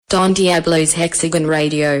Don Diablo's Hexagon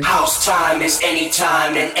Radio. House time is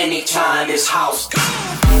anytime, and anytime is house.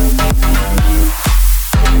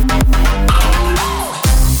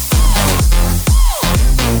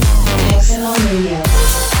 Hexagon Radio.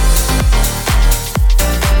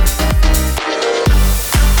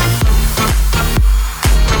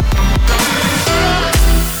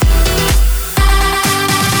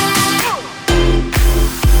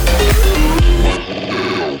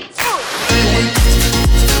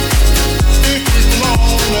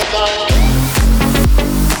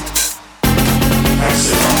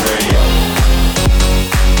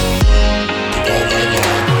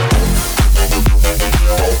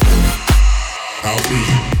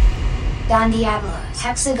 Don Diablo,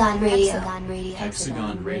 Hexagon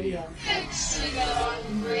Radio.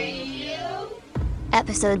 Hexagon Radio.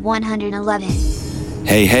 Episode 111.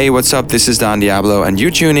 Hey, what's up? This is Don Diablo, and you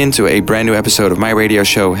tune in to a brand new episode of my radio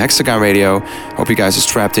show, Hexagon Radio. Hope you guys are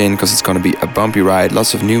strapped in, because it's going to be a bumpy ride.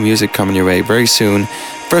 Lots of new music coming your way very soon.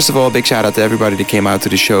 First of all, big shout out to everybody that came out to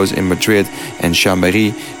the shows in Madrid and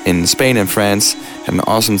Chambéry in Spain and France. Had an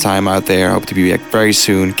awesome time out there. Hope to be back very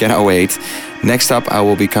soon. Cannot wait. Next up, I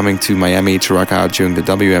will be coming to Miami to rock out during the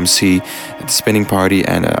WMC, the Spinning Party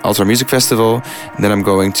and Ultra Music Festival. And then I'm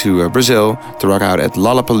going to Brazil to rock out at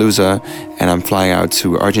Lollapalooza. And I'm flying out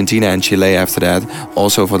to Argentina and Chile after that,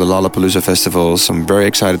 also for the Lollapalooza Festival. So I'm very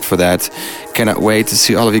excited for that. Cannot wait to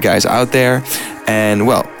see all of you guys out there. And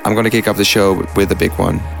well, I'm going to kick off the show with a big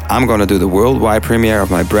one. I'm going to do the worldwide premiere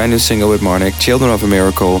of my brand new single with Marnik, Children of a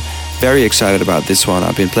Miracle. Very excited about this one.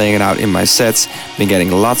 I've been playing it out in my sets, been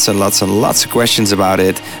getting lots and lots of questions about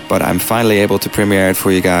it, but I'm finally able to premiere it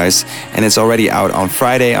for you guys. And it's already out on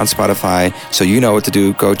Friday on Spotify, so you know what to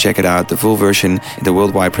do. Go check it out. The full version, the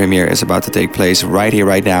worldwide premiere, is about to take place right here,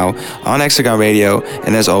 right now on Hexagon Radio.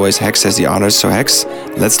 And as always, Hex has the honors. So Hex,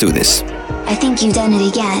 let's do this. I think you've done it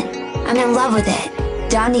again. I'm in love with it.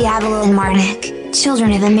 Don Diablo and Marnik,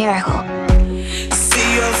 Children of a Miracle.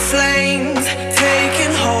 See your flames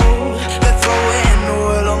taking hold. They're throwing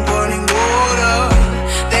oil on burning water.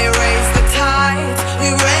 They raise the tide, we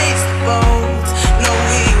raise the boat. No,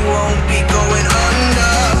 we won't be going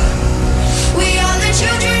under. We are the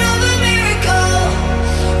children of a miracle,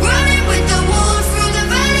 running with the wolves through the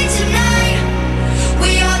valley tonight.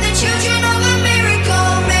 We are the children of a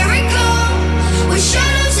miracle, miracle, with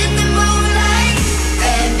shadows in the moonlight.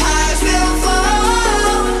 Empires will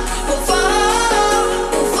fall, will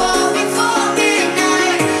fall, will fall before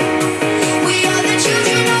midnight. We are the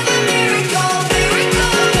children of a miracle,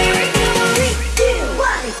 miracle, miracle. 3, 2,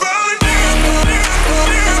 1.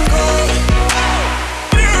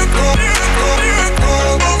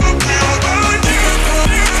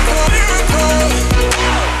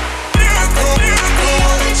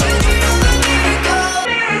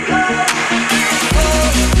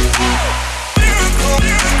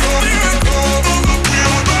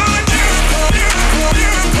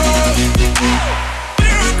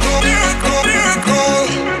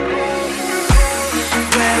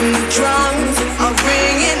 When the drums are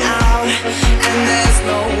ringing out and there's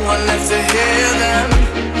no one left to hear them,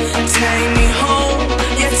 take me home,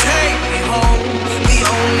 yeah, take me home, the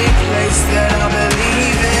only place that I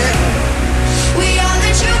believe in. We are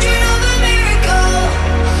the children of a miracle,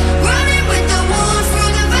 running with the wolves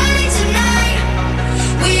through the valley tonight.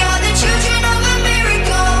 We are the children of a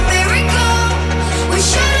miracle, miracle, with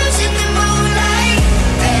shadows in the moonlight.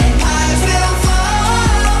 Empires will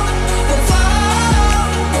fall, will fall,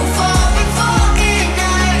 will fall before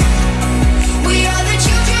midnight. We are the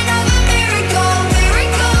children of a miracle,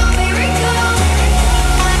 miracle, miracle.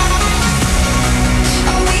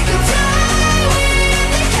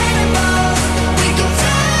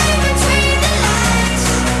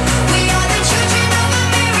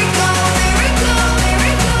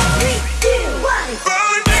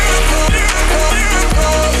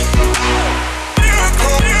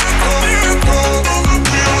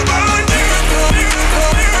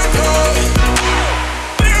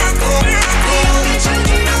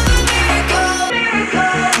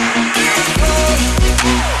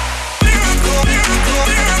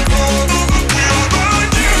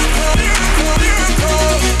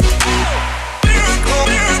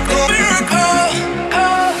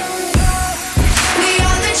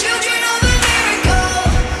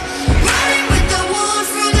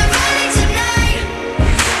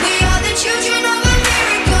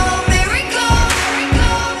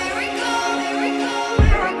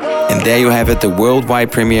 And there you have it, the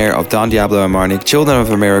worldwide premiere of Don Diablo and Marnik, Children of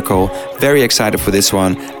a Miracle. Very excited for this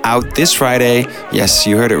one. Out this Friday. Yes,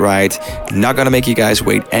 you heard it right. Not gonna make you guys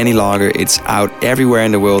wait any longer. It's out everywhere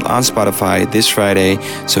in the world on Spotify this Friday,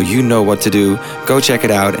 so you know what to do. Go check it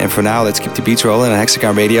out. And for now, let's keep the beats rolling on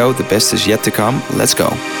Hexagon Radio. The best is yet to come. Let's go.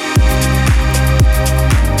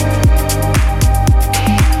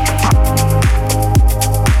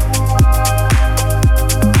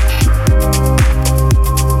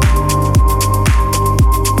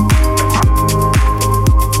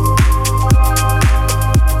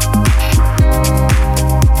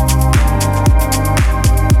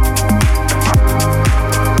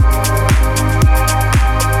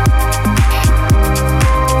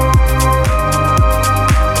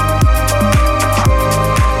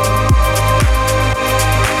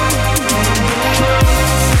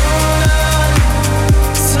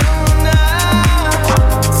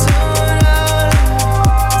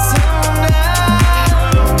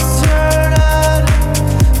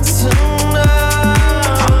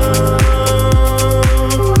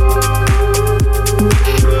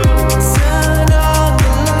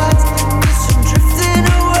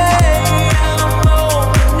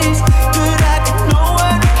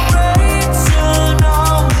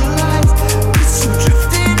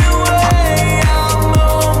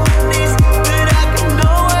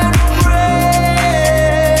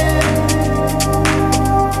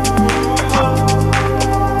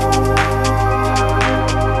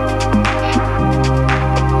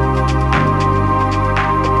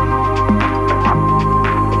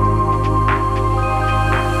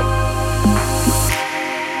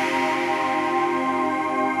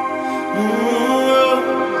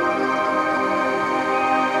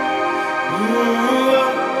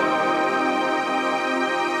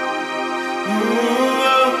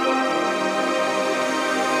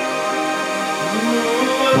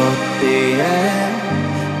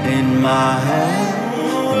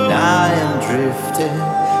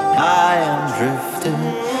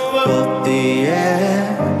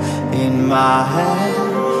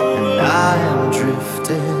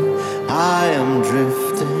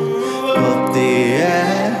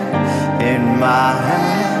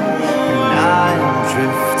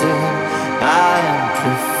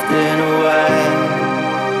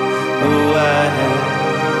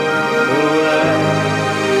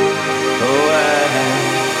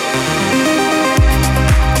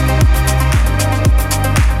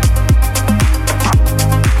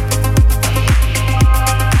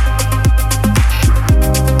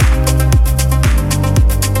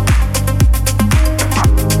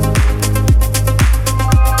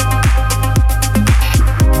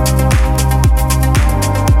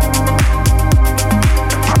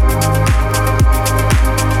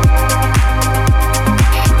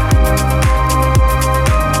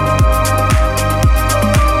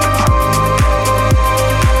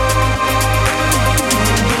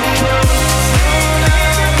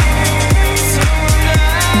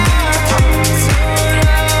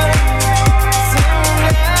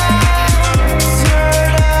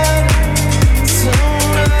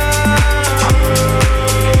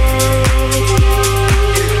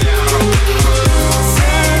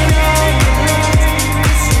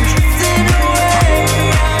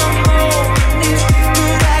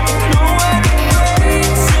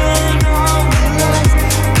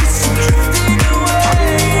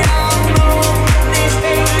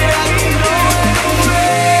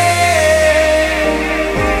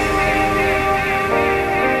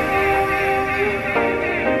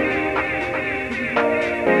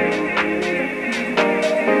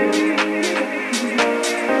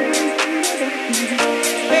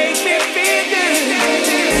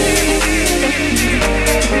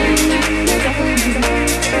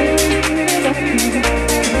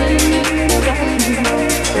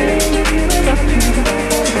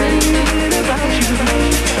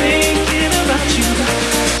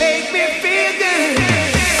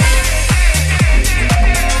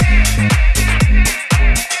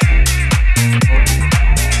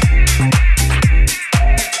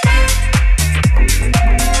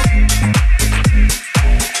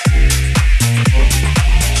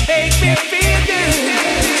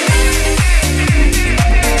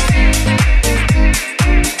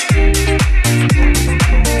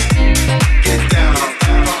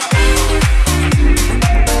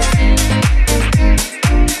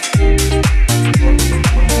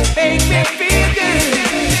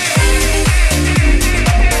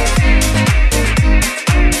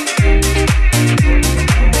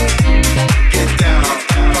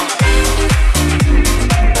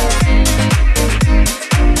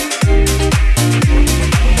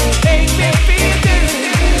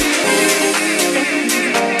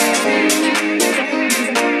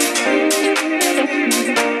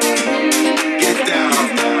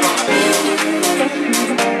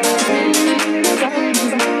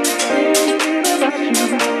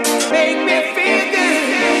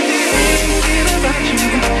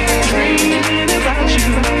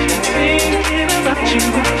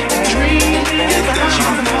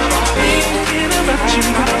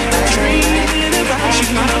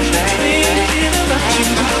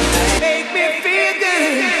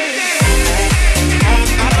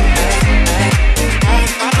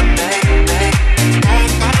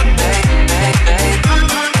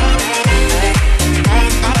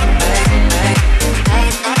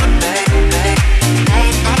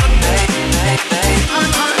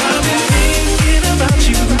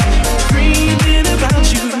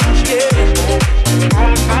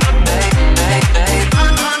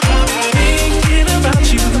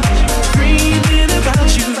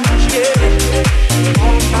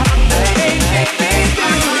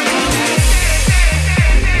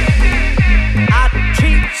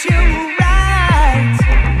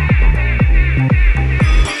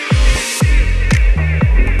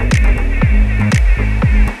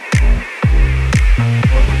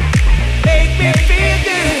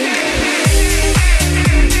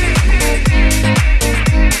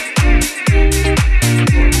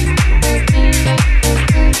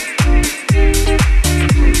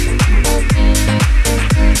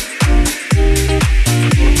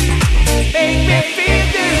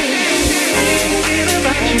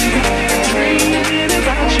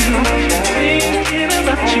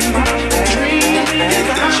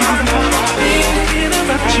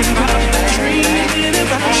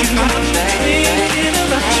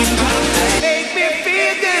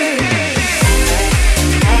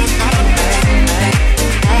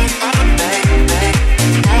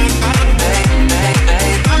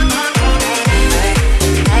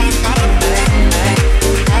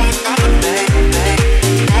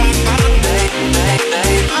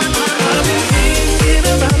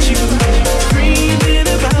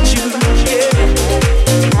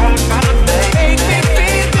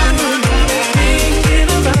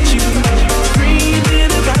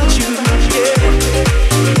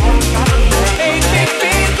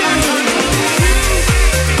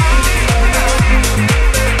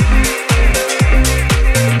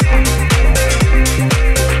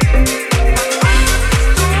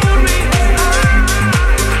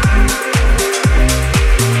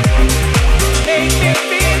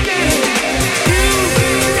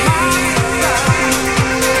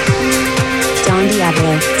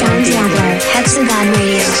 Diablo. Don Diablo, Hexagon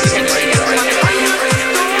Radio.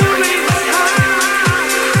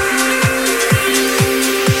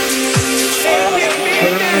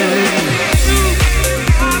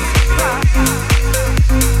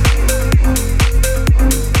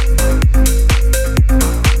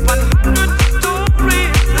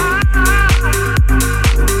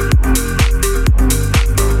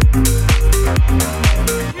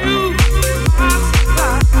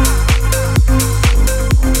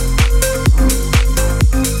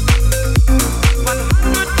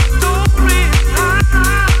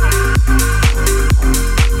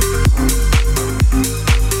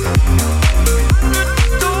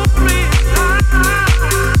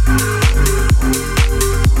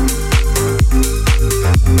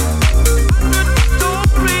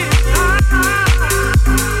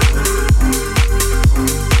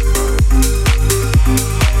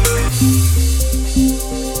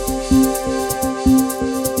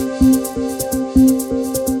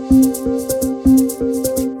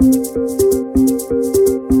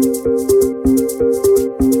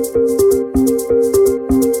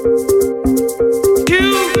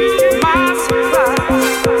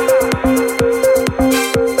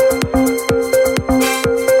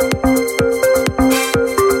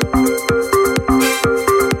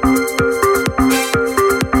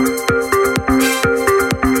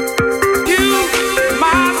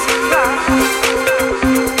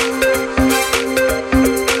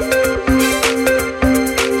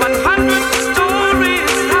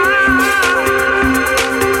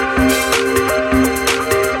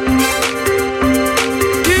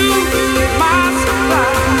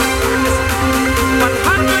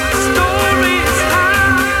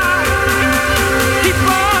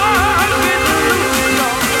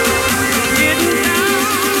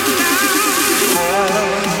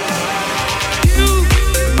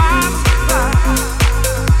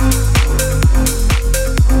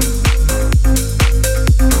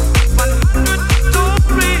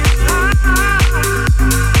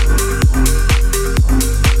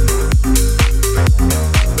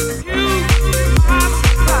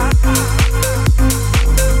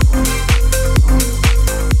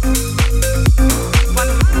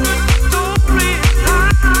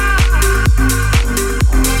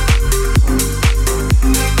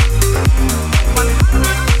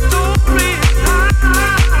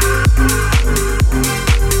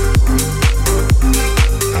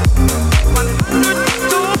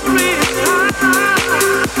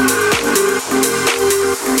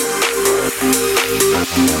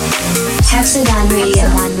 Hexagon Radio.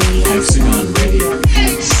 Hexagon Radio.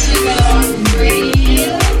 Hexagon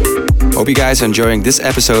Radio. Hope you guys are enjoying this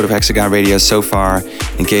episode of Hexagon Radio so far.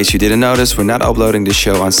 In case you didn't notice, we're not uploading this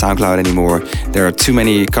show on SoundCloud anymore. There are too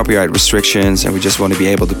many copyright restrictions and we just want to be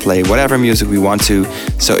able to play whatever music we want to.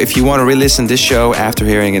 So if you want to re-listen this show after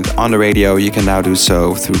hearing it on the radio, you can now do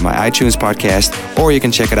so through my iTunes podcast, or you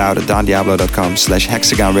can check it out at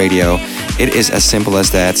dondiablo.com/Hexagon Radio. It is as simple as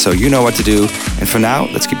that, so you know what to do. And for now,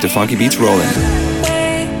 let's keep the funky beats rolling.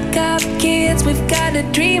 Wake up, kids, we've got a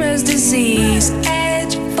dreamer's disease.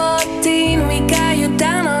 Age 14, we got you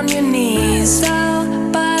down on your knees. So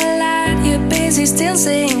polite, you're busy still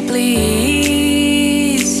saying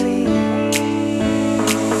please.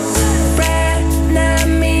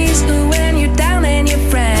 Frenemies, when you're down and your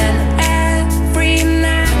friend. Every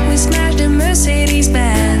night we smash the Mercedes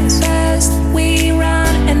Benz. First we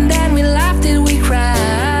run and then we laugh till we cry.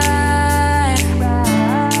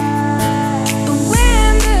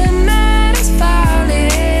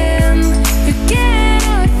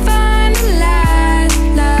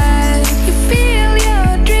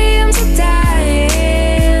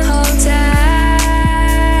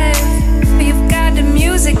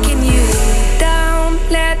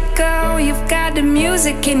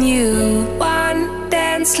 Can you? One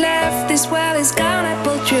dance left, this world is gonna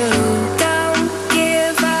pull through. Don't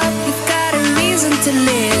give up, you've got a reason to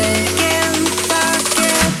live. Can't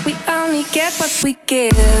forget, we only get what we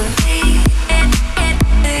give.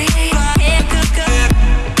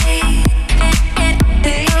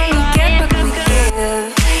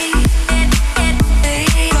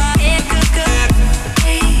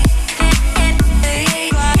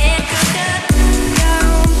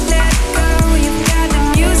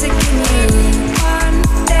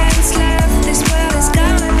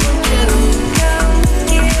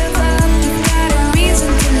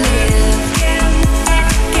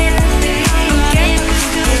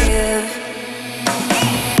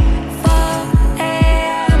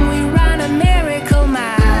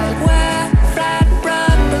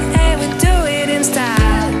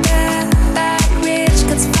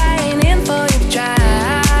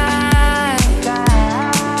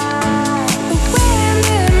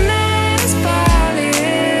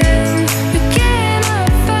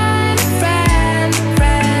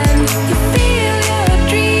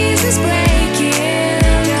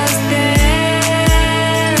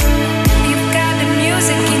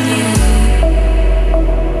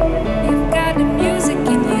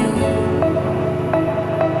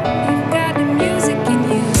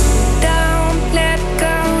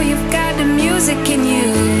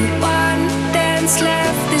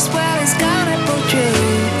 this world is gonna pull through.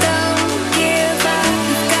 Don't give up,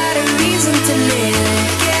 we've got a reason to live.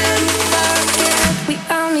 Give up, we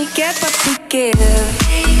only get what we give.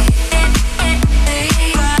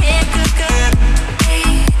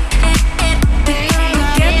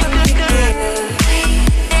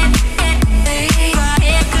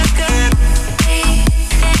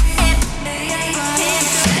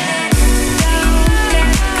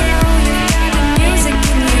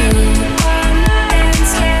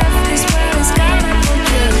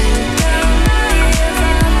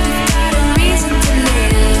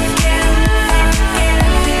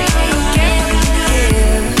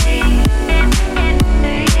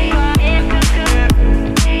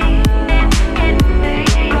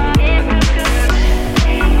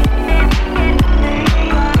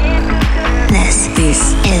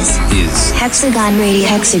 Hexagon Radio.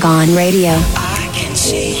 Hexagon Radio. I can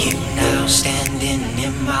see you now standing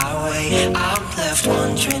in my way. I'm left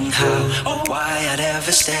wondering how or why I'd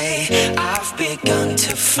ever stay. I've begun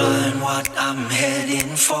to find what I'm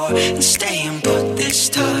heading for and staying put this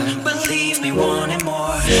time, but leave me wanting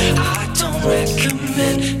more. I don't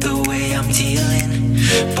recommend the way I'm dealing,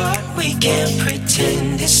 but we can't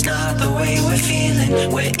pretend it's not the way we're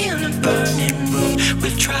feeling. We're in a burning room,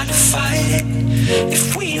 we've tried to fight it.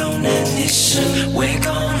 If we don't end this soon, we're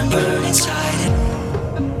gonna burn inside it.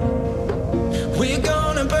 We're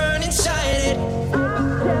gonna burn inside it.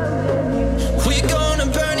 We're gonna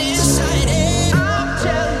burn inside it. I'm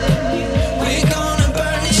telling you. We're gonna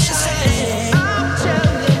burn inside it. I'm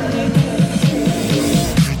telling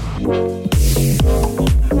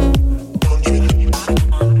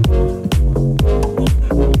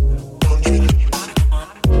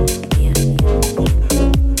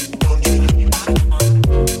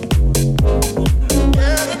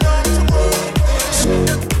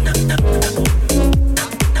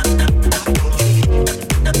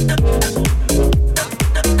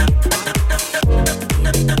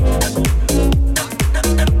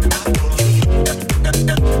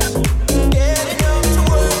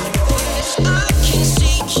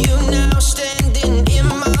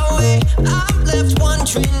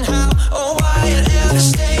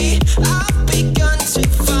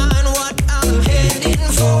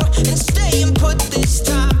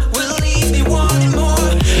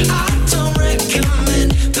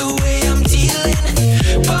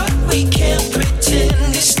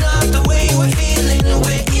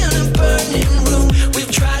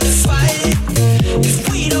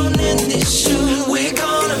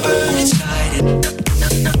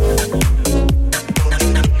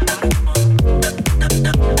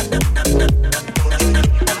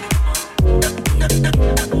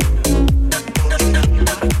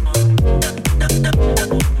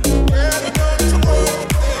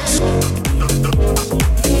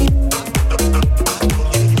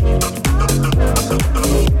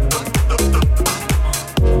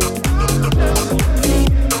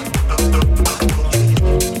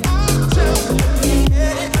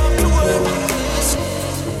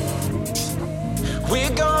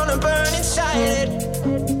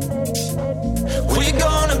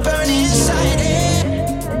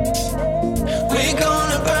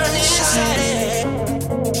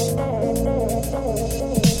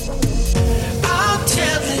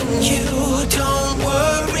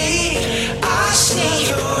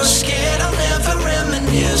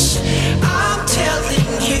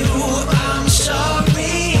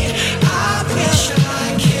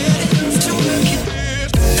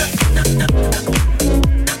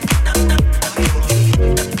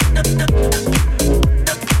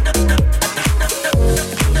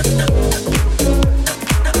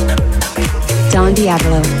Don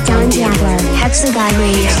Diablo. Don Diablo. Hexagon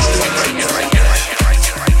Radio.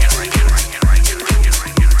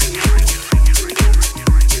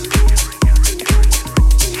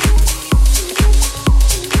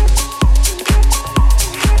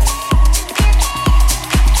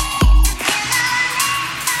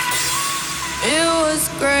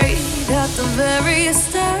 The very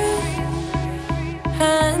start,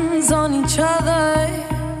 hands on each other,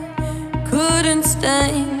 couldn't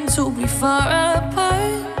stand to be far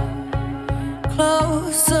apart.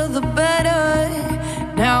 Closer the better.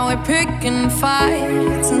 Now we're picking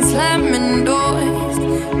fights and slamming doors,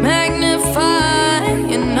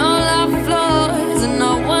 magnifying all our flaws, and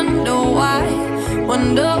I wonder why,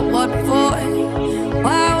 wonder what for,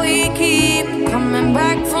 why we keep coming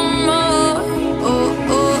back for more.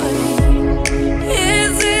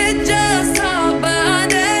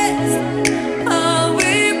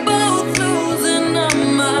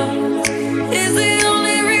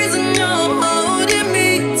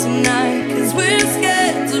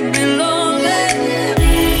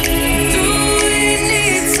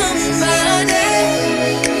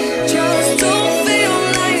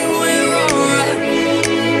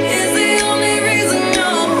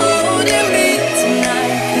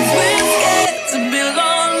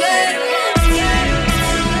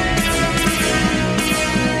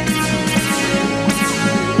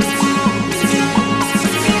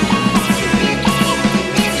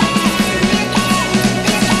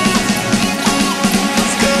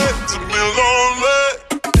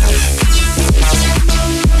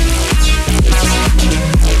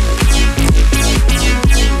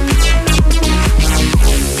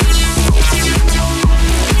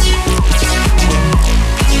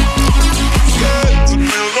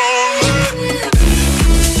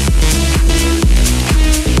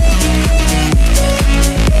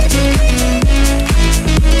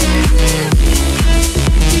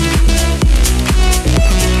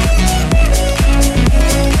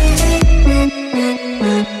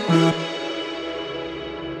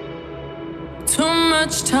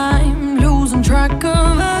 much time losing track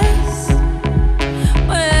of us.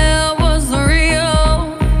 Where was the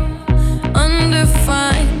real?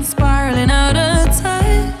 Undefined, spiraling out of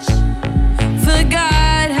touch.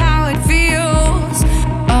 Forgot how it feels.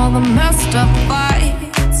 All the messed up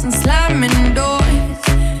fights and slamming doors,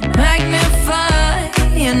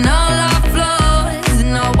 magnifying all our flaws.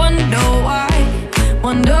 And I wonder why,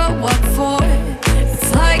 wonder what for. It's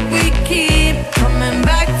like we keep coming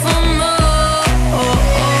back for more.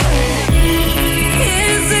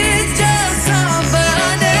 Is it just our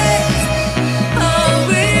bodies? Are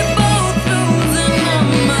we both losing our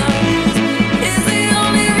minds? Is the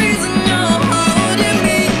only reason you're holding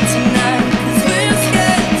me tonight 'cause we're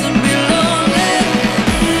scared to be lonely?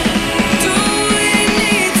 Do we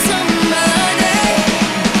need somebody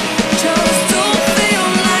just to feel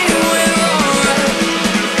like we're alright?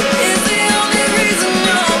 Is the only reason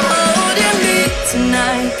you're holding me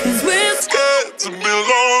tonight 'cause we're scared to be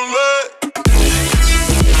lonely?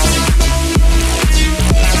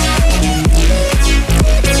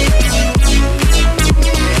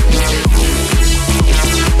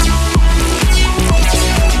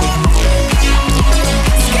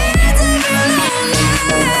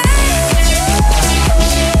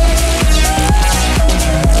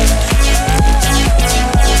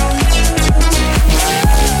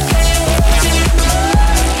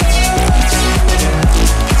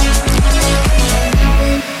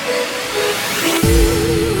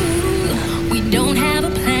 We don't have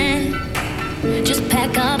a plan. Just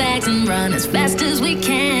pack our bags and run as fast as we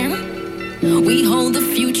can. We hold the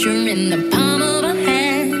future in the palm of our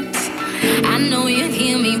hands. I know you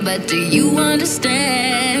hear me, but do you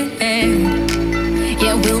understand?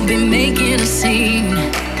 Yeah, we'll be making a scene.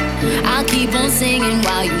 I'll keep on singing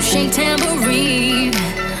while you shake tambourine.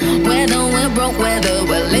 Whether we're broke, whether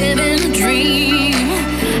we're living a dream.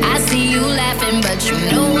 I see you laughing, but you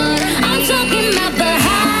know what I mean. I'm talking about the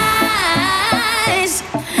highs.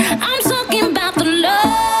 I'm talking about the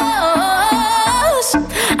lows.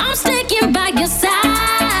 I'm sticking by your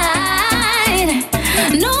side.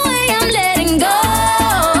 No way I'm letting go.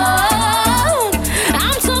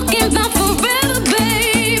 I'm talking about forever,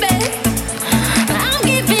 baby. I'm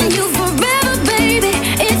giving you forever, baby.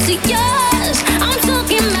 It's yours. I'm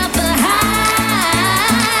talking about the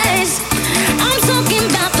highs.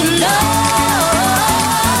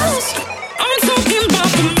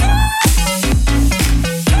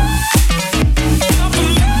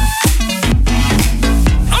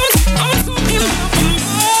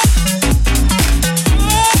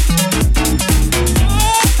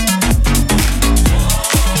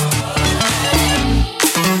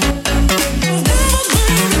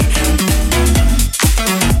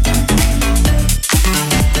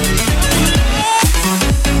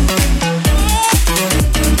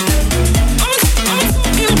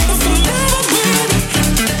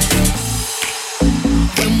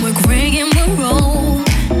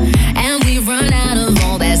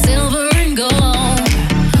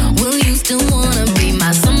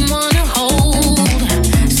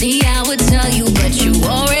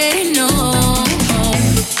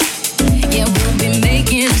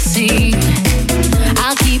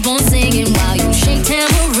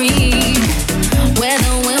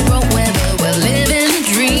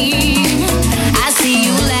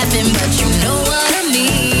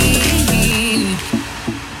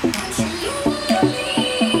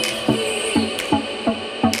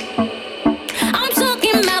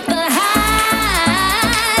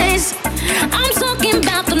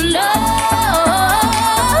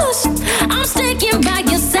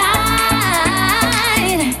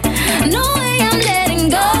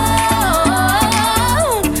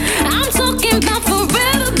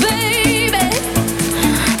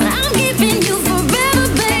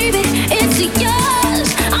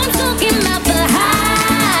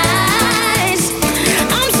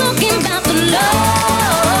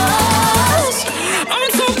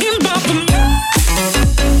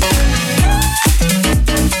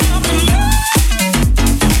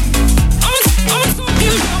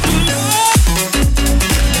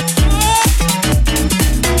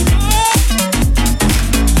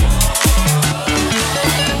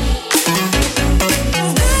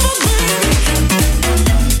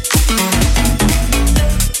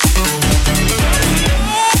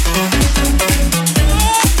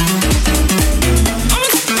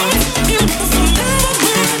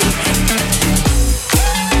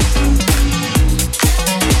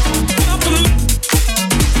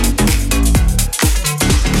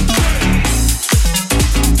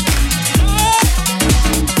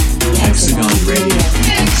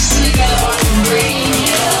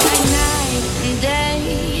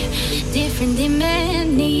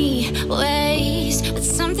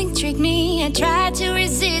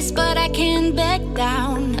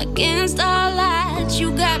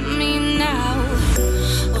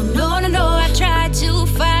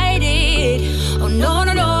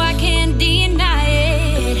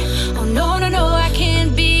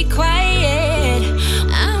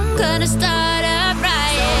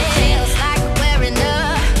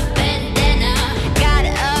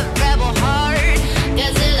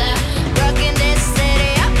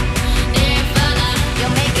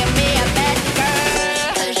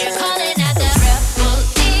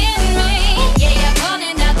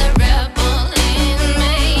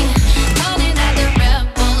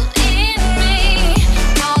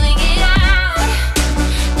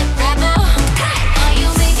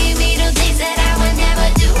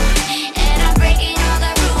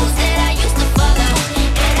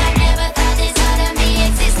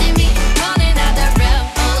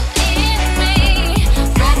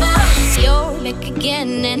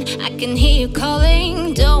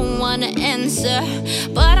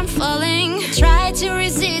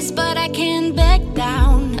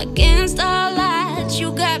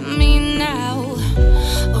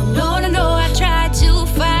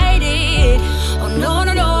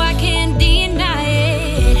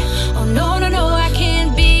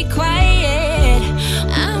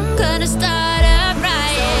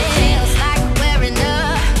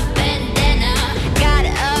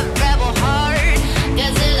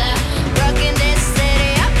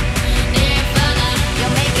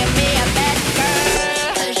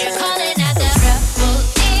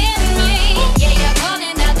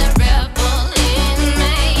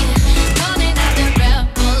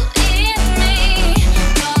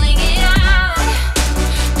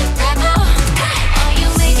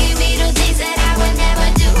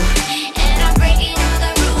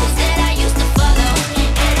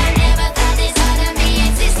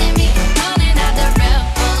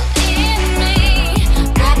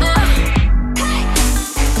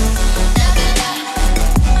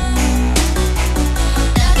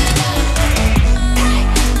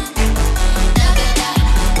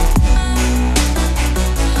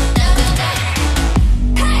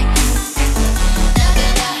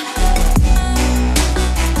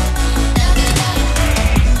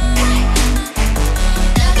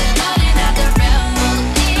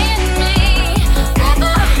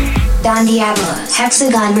 Don Diablo's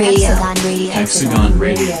Hexagon Radio. Hexagon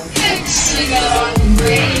Radio. Hexagon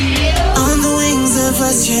Radio. On the wings of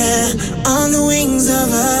us, yeah. On the wings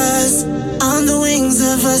of us. On the wings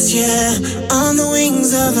of us, yeah. On the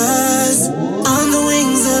wings of us. On the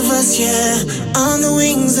wings of us, yeah. On the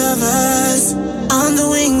wings of us. On the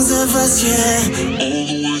wings of us, yeah.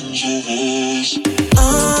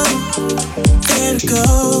 Oh, there it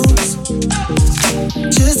goes.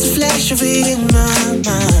 Just a flash of it in my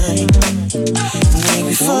mind. Make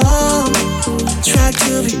me fall. Try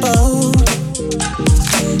to be bold.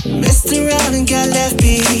 Messed around and got left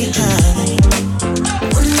behind.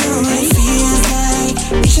 Wanna know what it feels like.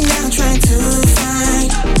 Reaching out, trying to find.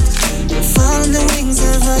 Fall on the wings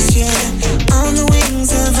of us, yeah. On the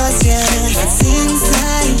wings of us, yeah. It's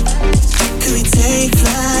inside. Could we take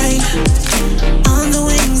flight? On the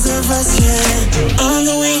wings of us, yeah. On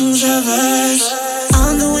the wings of us.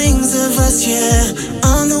 On the wings of us, yeah.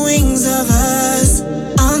 On the wings of us.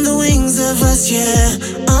 On the wings of us, yeah.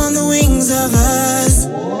 On the wings of us.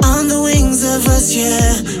 On the wings of us,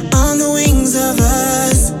 yeah. On the wings of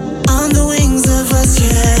us. On the wings of us,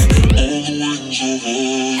 yeah.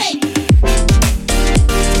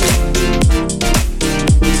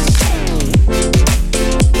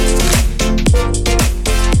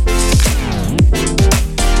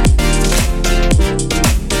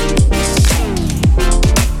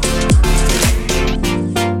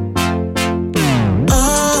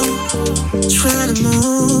 Trying to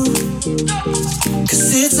move,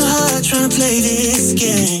 'cause it's so hard trying to play this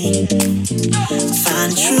game.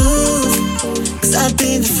 Find truth, 'cause I've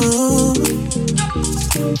been the fool,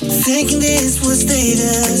 thinking this would stay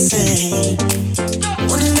the same.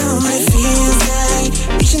 Wanna know what it feels like,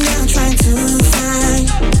 reaching out trying to find.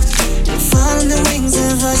 Fall on the wings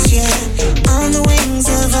of us, yeah. On the wings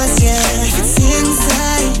of us, yeah. It's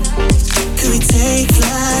inside, could we take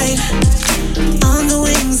flight? On the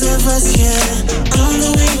wings of us, yeah. On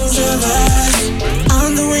the wings of us.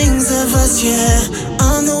 On the wings of us, yeah.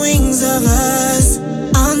 On the wings of us.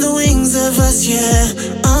 On the wings of us, yeah.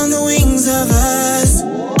 On the wings of us.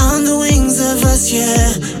 On the wings of us,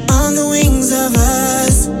 yeah. On the wings of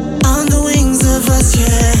us. On the wings of us,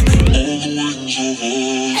 yeah.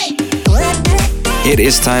 It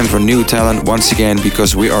is time for new talent once again,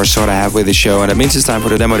 because we are sort of halfway the show, and that means it's time for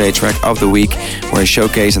the Demo Day track of the week, where I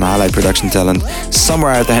showcase and highlight production talent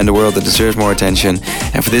somewhere out there in the world that deserves more attention.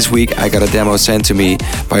 And for this week, I got a demo sent to me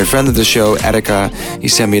by a friend of the show, Erica. He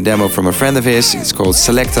sent me a demo from a friend of his. It's called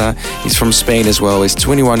Selecta. He's from Spain as well. He's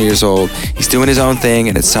 21 years old. He's doing his own thing,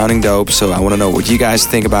 and it's sounding dope. So I want to know what you guys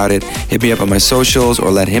think about it. Hit me up on my socials or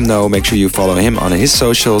let him know. Make sure you follow him on his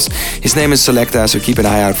socials. His name is Selecta, so keep an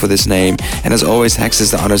eye out for this name. And as always, Hex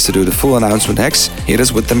is the honors to do the full announcement. Hex, hit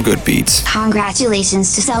us with them good beats.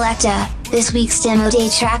 Congratulations to Selecta, this week's Demo Day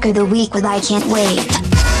track of the week with I Can't Wait.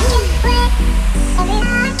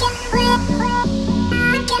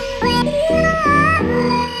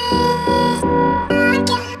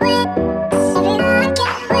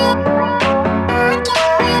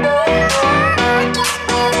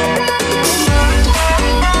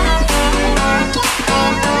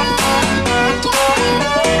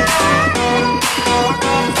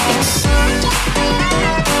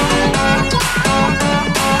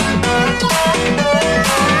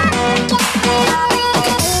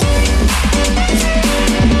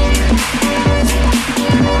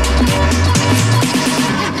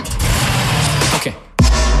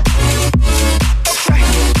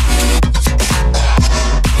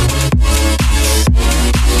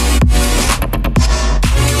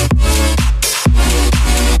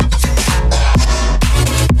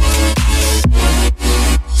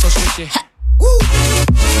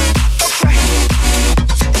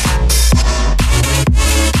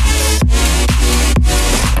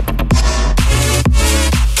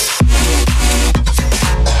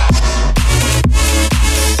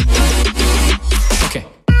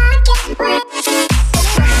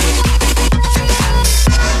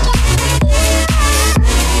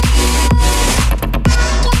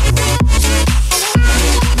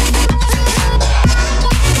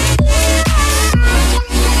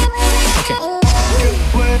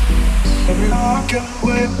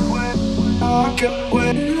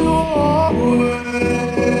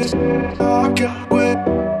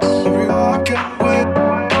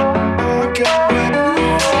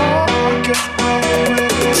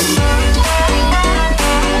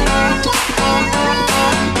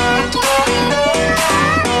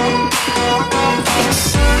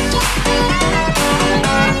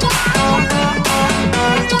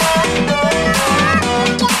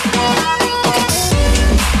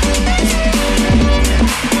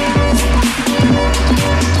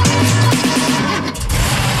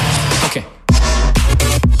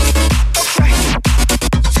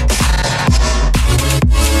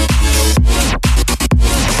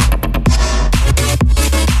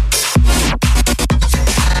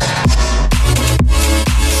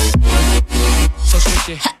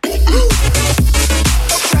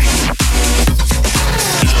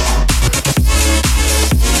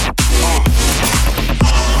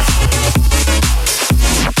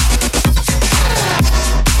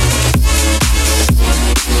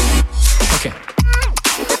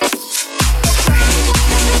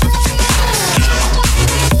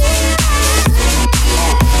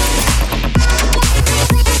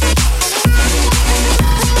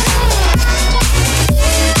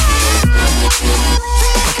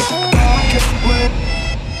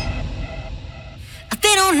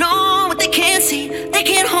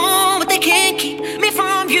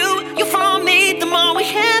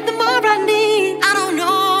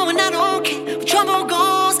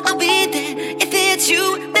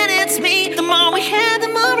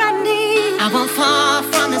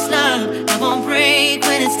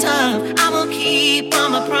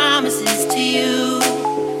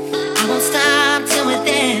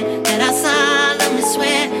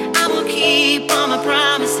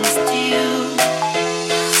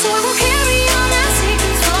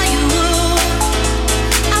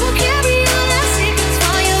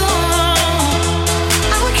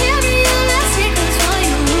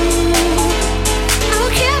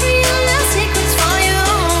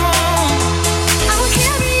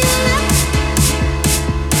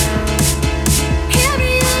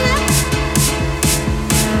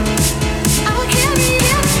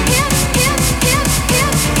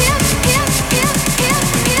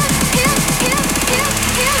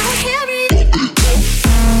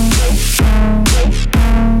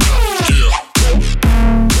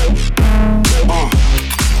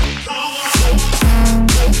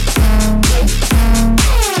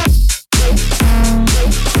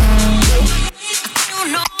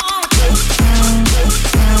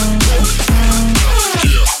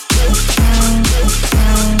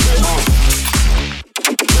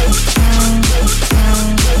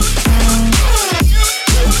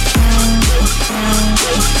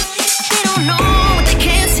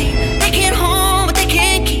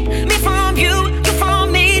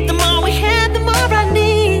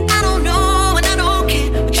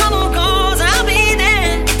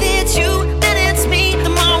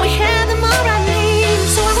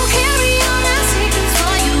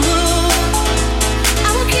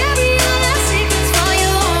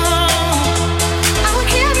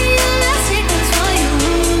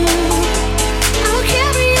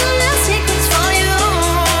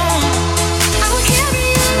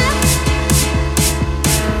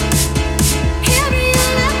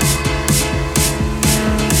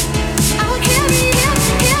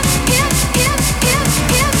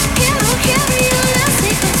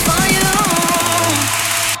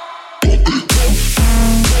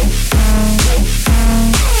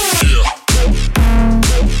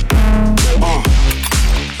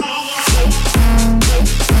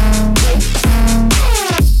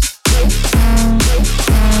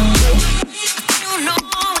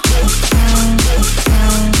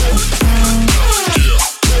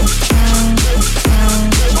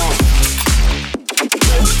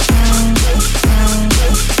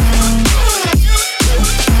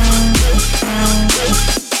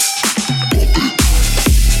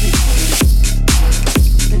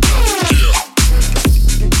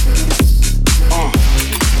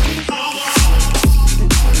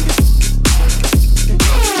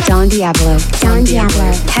 Diablo. Don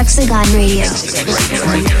Diablo. Hexagon Radio.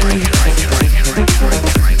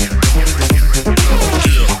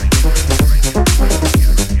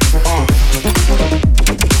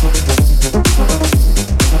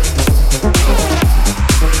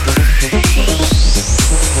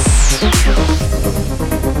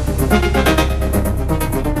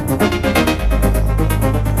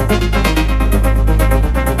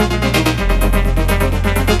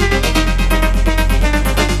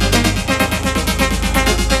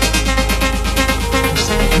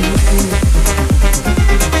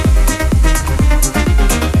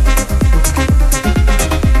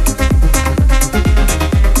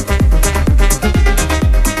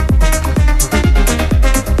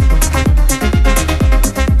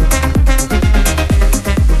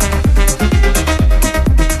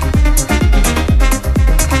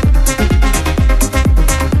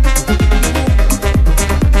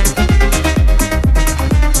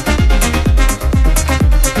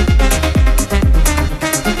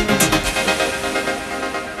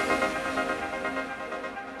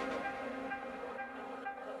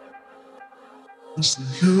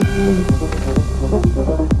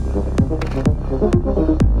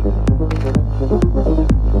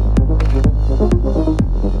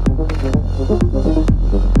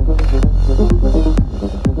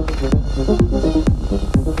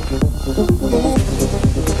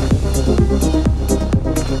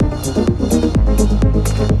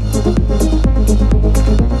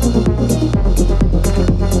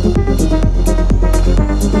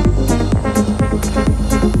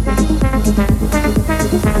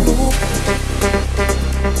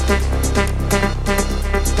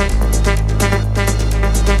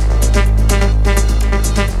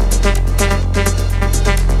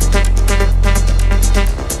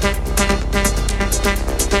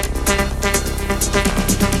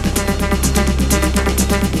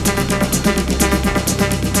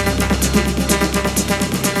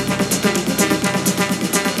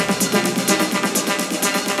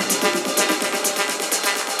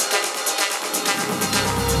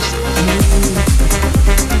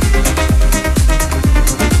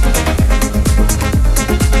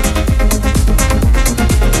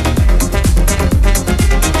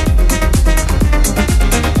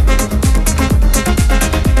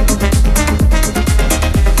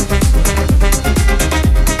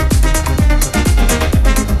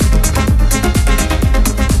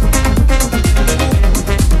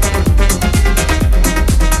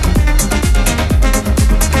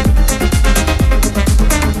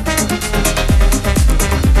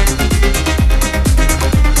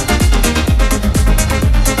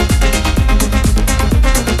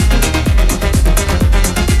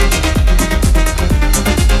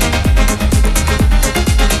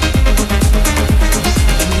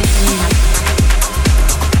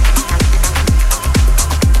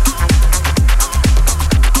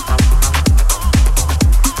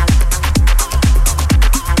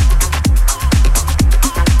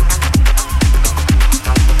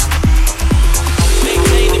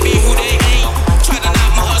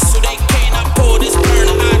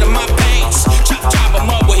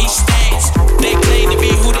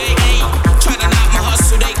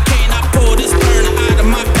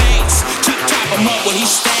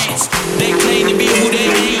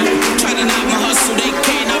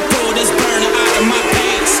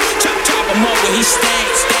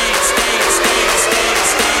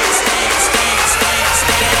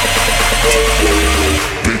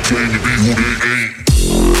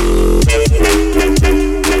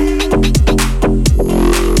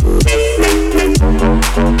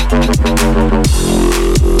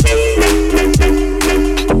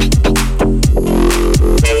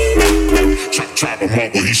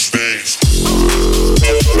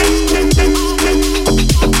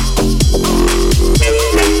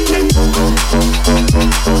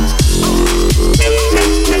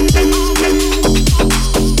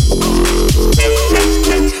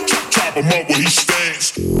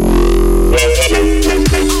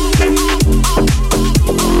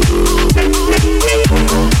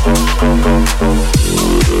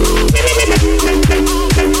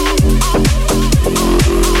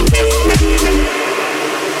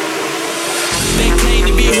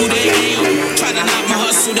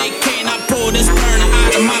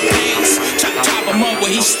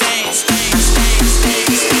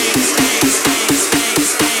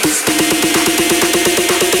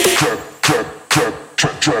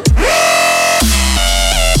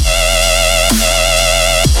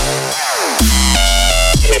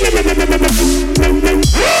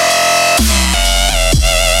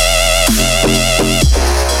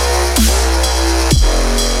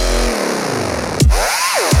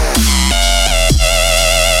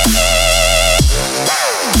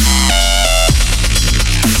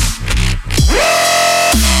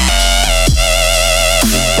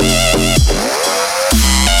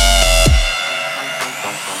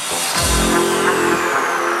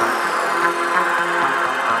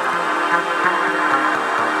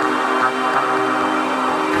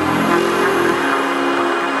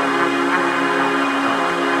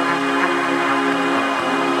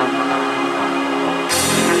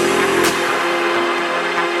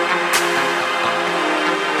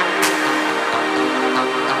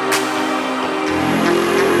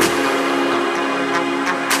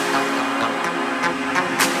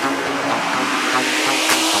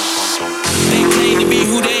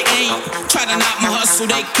 hustle,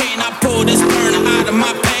 they cannot pull this burner out of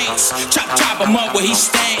my pants. Chop him up where he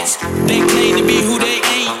stands. They claim to be who they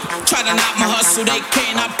ain't. Try to knock my hustle, they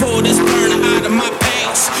cannot pull this burner out of my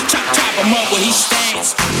pants. Chop him up where he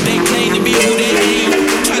stands. They claim to be who they ain't.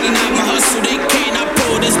 Try to knock my hustle, they cannot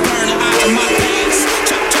pull this burner out of my pants.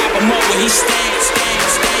 Chop him up where he stands.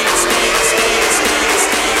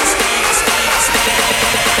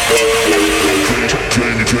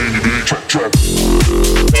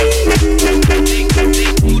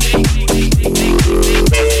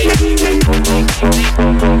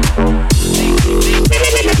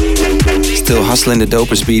 Still hustling the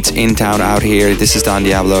dopest beats in town out here. This is Don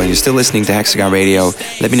Diablo and you're still listening to Hexagon Radio.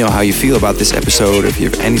 Let me know how you feel about this episode. If you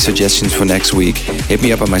have any suggestions for next week, hit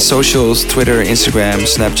me up on my socials, Twitter, Instagram,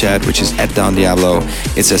 Snapchat, which is @DonDiablo.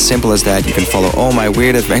 It's as simple as that. You can follow all my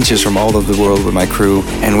weird adventures from all over the world with my crew.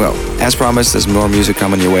 And well, as promised, there's more music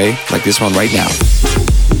coming your way, like this one right now.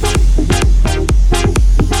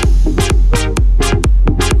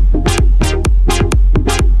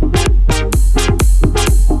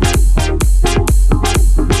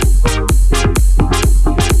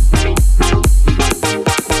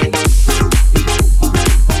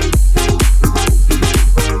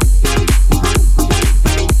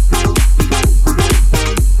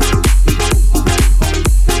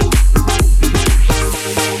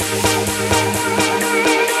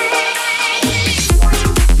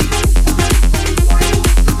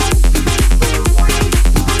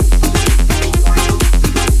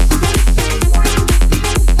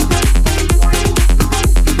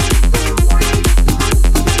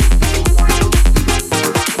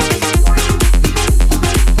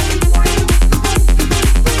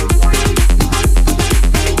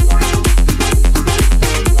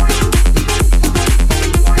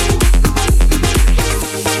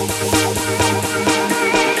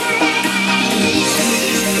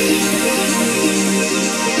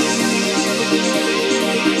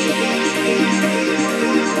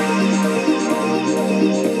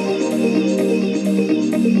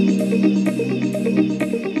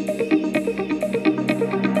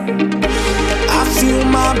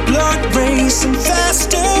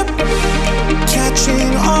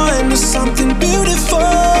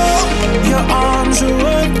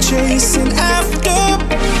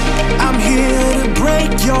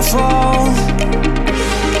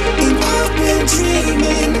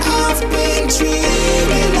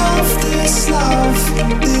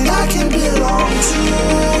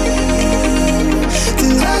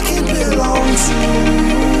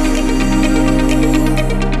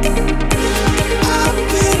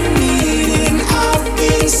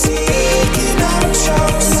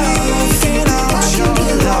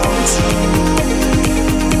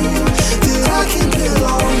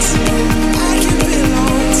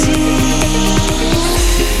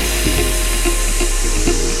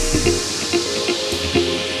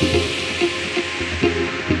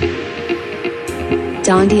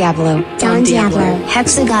 Don Diablo. Don Diablo.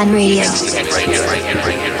 Hexagon Radio.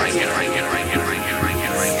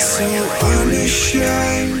 So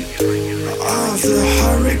unashamed of the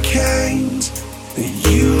hurricanes that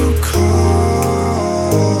you cause.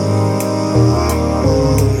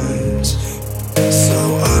 So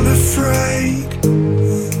unafraid,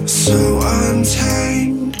 so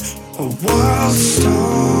untamed, a wild storm.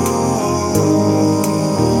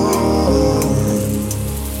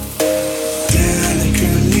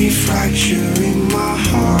 Delicately fracturing my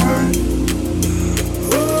heart.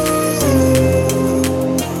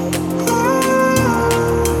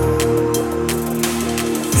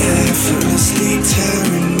 Effortlessly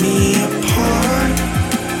tearing me apart.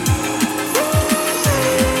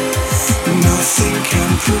 Nothing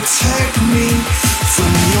can protect me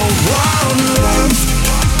from your wild love.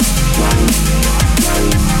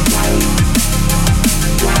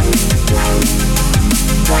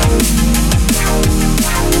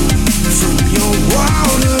 From your wild love. From your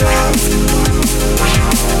wild love.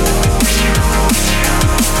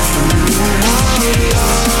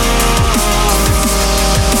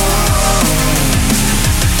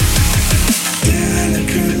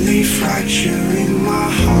 Delicately fracturing my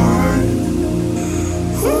heart.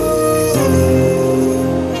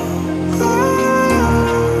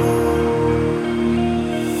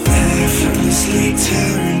 Effortlessly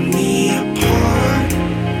tearing me apart.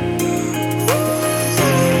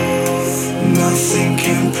 Nothing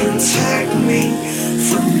can protect me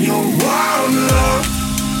from your wild love.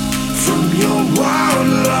 From your wild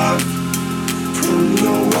love. From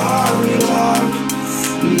your wild love.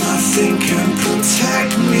 Nothing can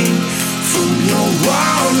protect me from your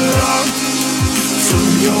wild love. From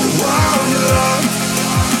your wild love.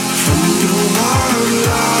 From your wild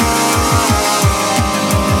love.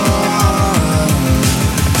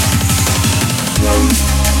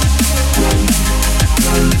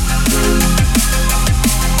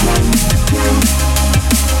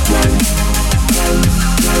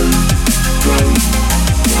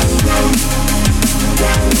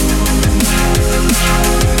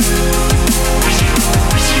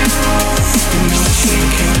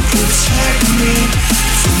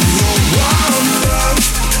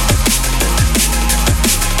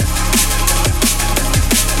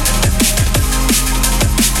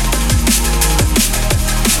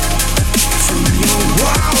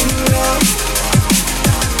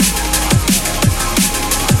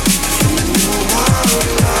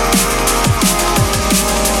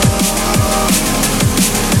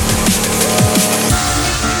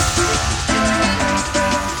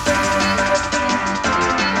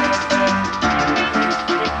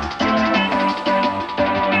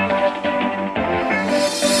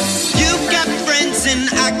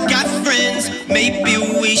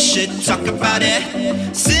 should talk about it.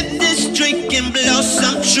 Sip this drink and blow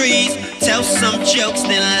some trees. Tell some jokes,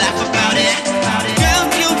 then laugh about it. Girl,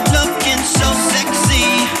 you looking so sexy.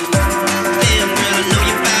 Damn, girl, I know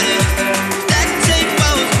you about it. That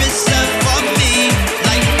table's reserved for me.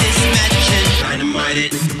 Like this match and dynamite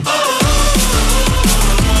it. Oh.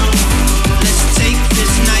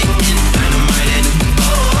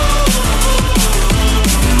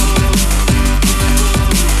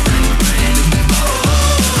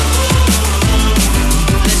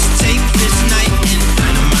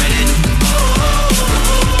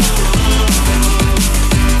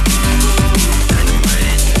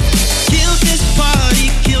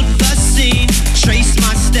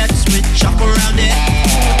 Chop around it.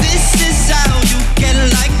 This is how you get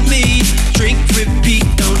like me. Drink, repeat,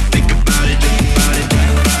 don't think about it. Think about it.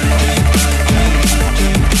 Think about it. Think about it.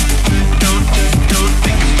 Don't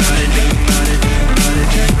think about it. Think about it.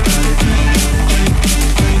 Think about it.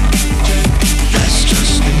 Let's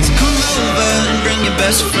just come over and bring your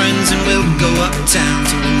best friends and we'll go uptown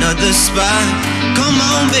to another spot. Come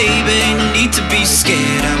on, baby, no need to be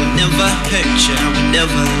scared. I would never hurt you. I would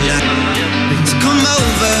never lie. So come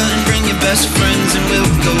over and bring your best friends and we'll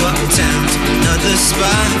go uptown to another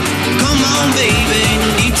spot. Come on, baby,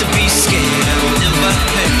 no need to be scared. I will never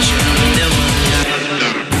hurt you, I will never lie.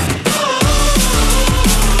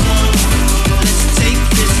 Let's take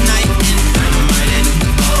this night and dynamite it.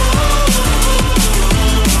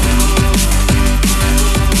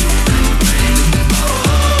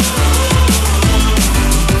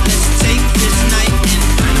 Let's take this night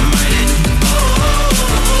and dynamite it.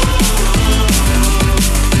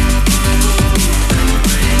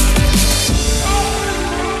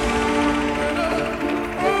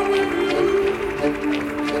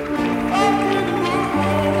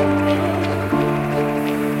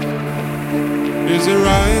 Is it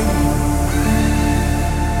right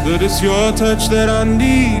that it's your touch that I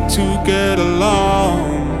need to get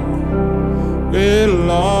along, get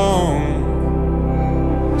along?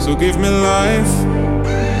 So give me life.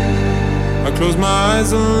 I close my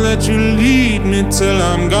eyes and let you lead me till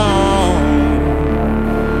I'm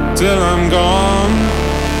gone, till I'm gone.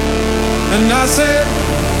 And I said,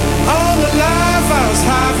 all my life I was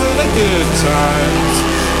high for the good times,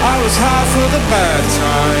 I was high for the bad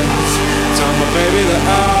times. Tell my baby that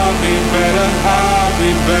I'll be better, I'll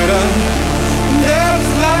be better. There's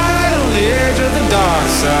light on the edge of the dark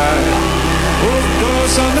side,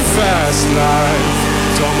 overdose on the fast life.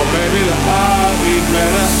 Tell my baby that I'll be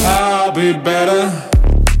better, I'll be better.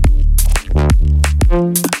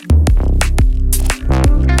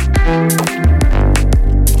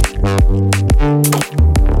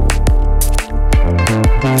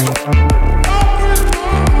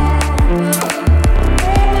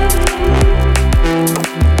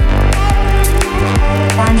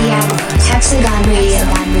 Hexagon Radio.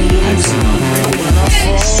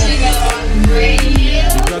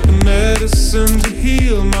 You got the medicine to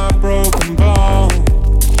heal my broken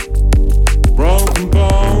bones, broken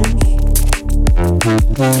bones.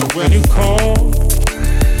 And when you call,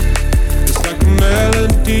 it's like a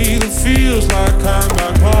melody that feels like I'm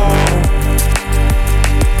back home,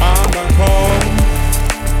 I'm back home.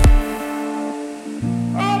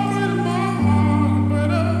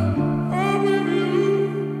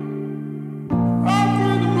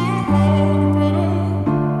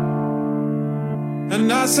 And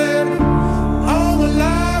I said, all my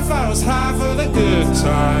life I was high for the good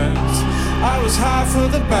times, I was high for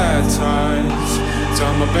the bad times.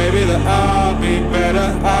 Tell my baby that I'll be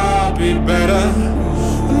better, I'll be better.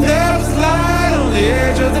 And there was light on the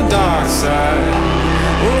edge of the dark side,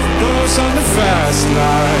 overdose on the fast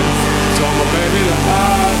life. Tell my baby that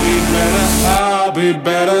I'll be better, I'll be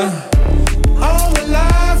better. All my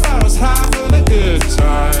life I was high for the good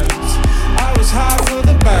times, I was high for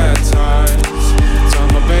the bad times.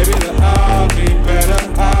 Baby, that I'll be better,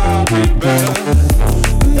 I'll be better.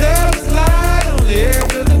 There's light on the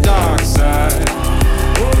edge of the dark side,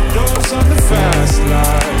 overdose on the fast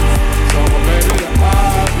life. Tell my baby that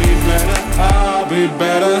I'll be better, I'll be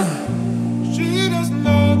better. She doesn't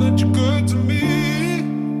know that you're good to me.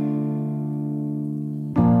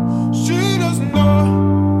 She doesn't know.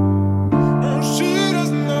 No, she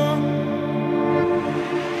doesn't know.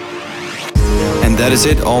 And that is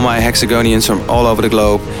it, all my Hexagonians from all over the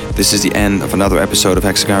globe. This is the end of another episode of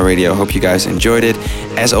Hexagon Radio. Hope you guys enjoyed it.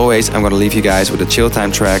 As always, I'm going to leave you guys with a chill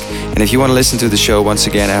time track. And And if you want to listen to the show once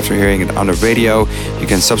again after hearing it on the radio, you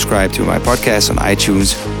can subscribe to my podcast on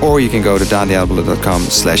iTunes, or you can go to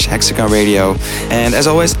dandiablo.com/Hexagon Radio. And as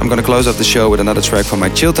always, I'm going to close off the show with another track from my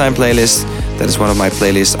Chill Time playlist. That is one of my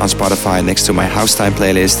playlists on Spotify next to my House Time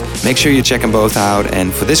playlist. Make sure you check them both out.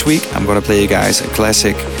 And for this week, I'm going to play you guys a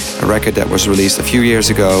classic, a record that was released a few years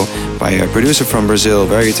ago by a producer from Brazil,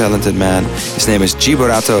 very talented man. His name is G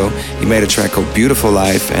Borato. He made a track called Beautiful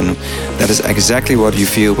Life, and that is exactly what you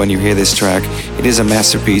feel when you hear this track. It is a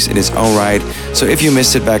masterpiece in its own right. So if you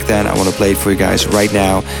missed it back then, I want to play it for you guys right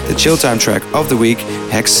now. The Chill Time track of the week.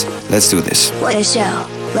 Hex, let's do this. What a show.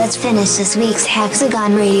 Let's finish this week's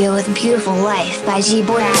Hexagon Radio with Beautiful Life by G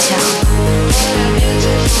Borato.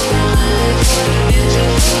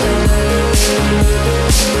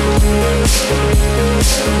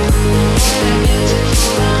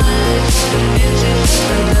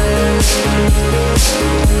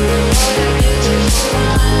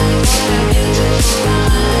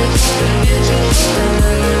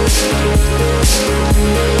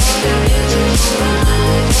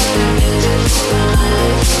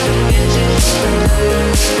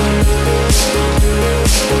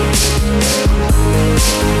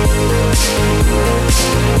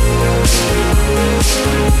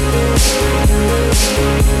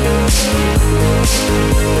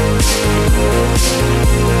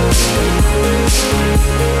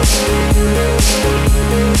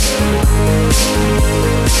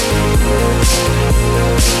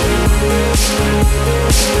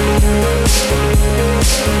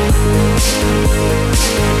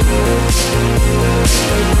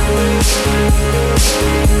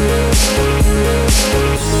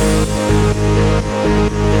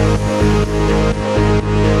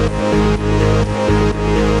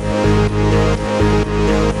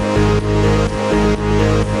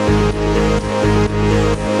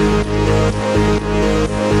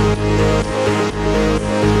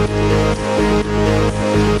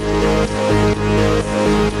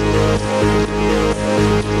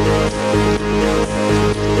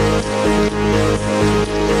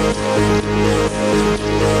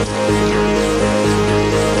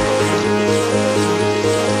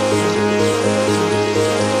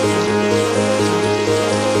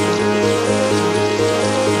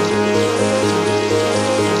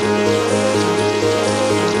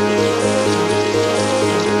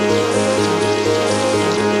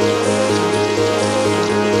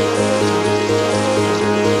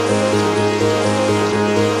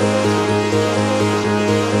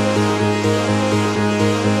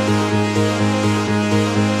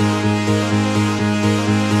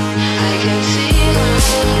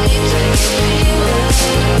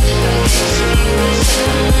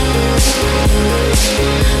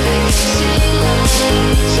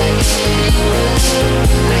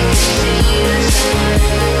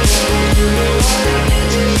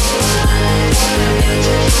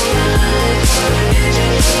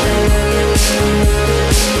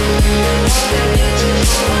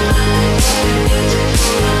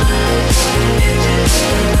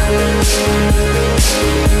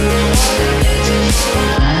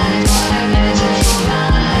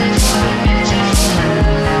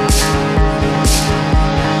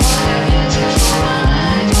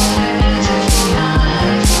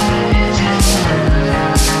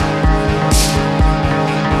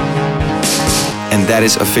 That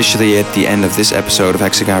is officially it, the end of this episode of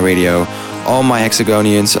Hexagon Radio. All my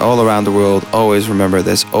Hexagonians all around the world, always remember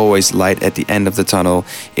there's always light at the end of the tunnel.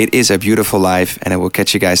 It is a beautiful life, and I will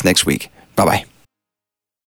catch you guys next week. Bye-bye.